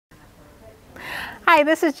Hi,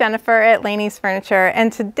 this is Jennifer at Lainey's Furniture,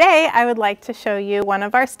 and today I would like to show you one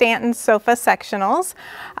of our Stanton sofa sectionals.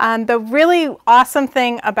 The really awesome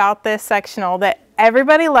thing about this sectional that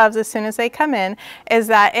everybody loves as soon as they come in is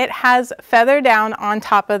that it has feather down on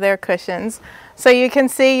top of their cushions. So you can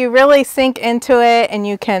see you really sink into it and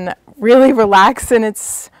you can really relax, and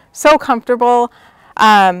it's so comfortable.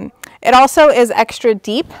 It also is extra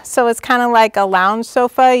deep, so it's kind of like a lounge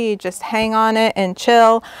sofa. You just hang on it and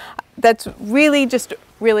chill. That's really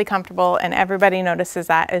comfortable, and everybody notices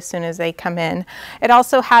that as soon as they come in. It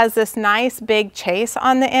also has this nice big chase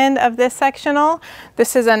on the end of this sectional.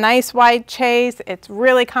 This is a nice wide chase. It's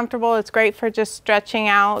really comfortable. It's great for just stretching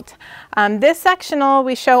out. This sectional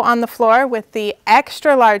we show on the floor with the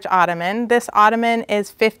extra large ottoman. This ottoman is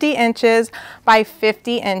 50 inches by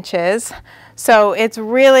 50 inches. So it's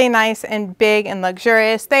really nice and big and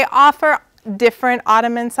luxurious. They offer different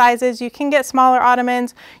ottoman sizes. You can get smaller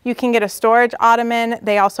ottomans, you can get a storage ottoman.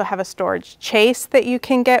 They also have a storage chase that you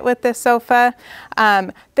can get with this sofa.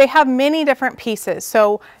 They have many different pieces,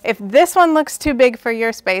 so if this one looks too big for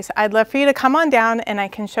your space, I'd love for you to come on down and I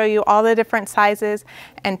can show you all the different sizes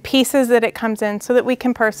and pieces that it comes in so that we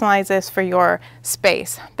can personalize this for your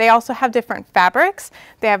space. They also have different fabrics.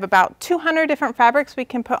 They have about 200 different fabrics we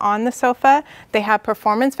can put on the sofa. They have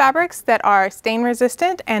performance fabrics that are stain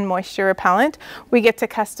resistant and moisture repellent. We get to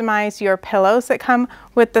customize your pillows that come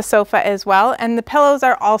with the sofa as well, and the pillows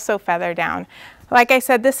are also feather down. Like I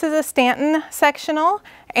said, this is a Stanton sectional,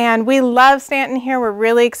 and we love Stanton here. We're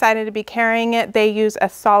really excited to be carrying it. They use a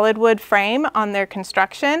solid wood frame on their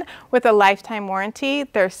construction with a lifetime warranty.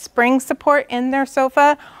 Their spring support in their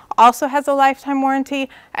sofa also has a lifetime warranty,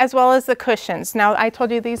 as well as the cushions. Now, I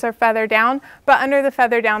told you these are feather down, but under the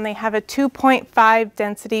feather down, they have a 2.5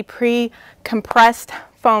 density pre-compressed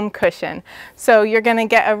foam cushion. So you're gonna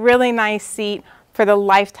get a really nice seat for the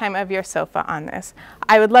lifetime of your sofa on this.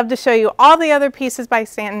 I would love to show you all the other pieces by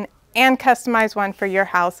Stanton and customize one for your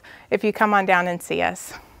house if you come on down and see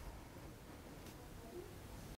us.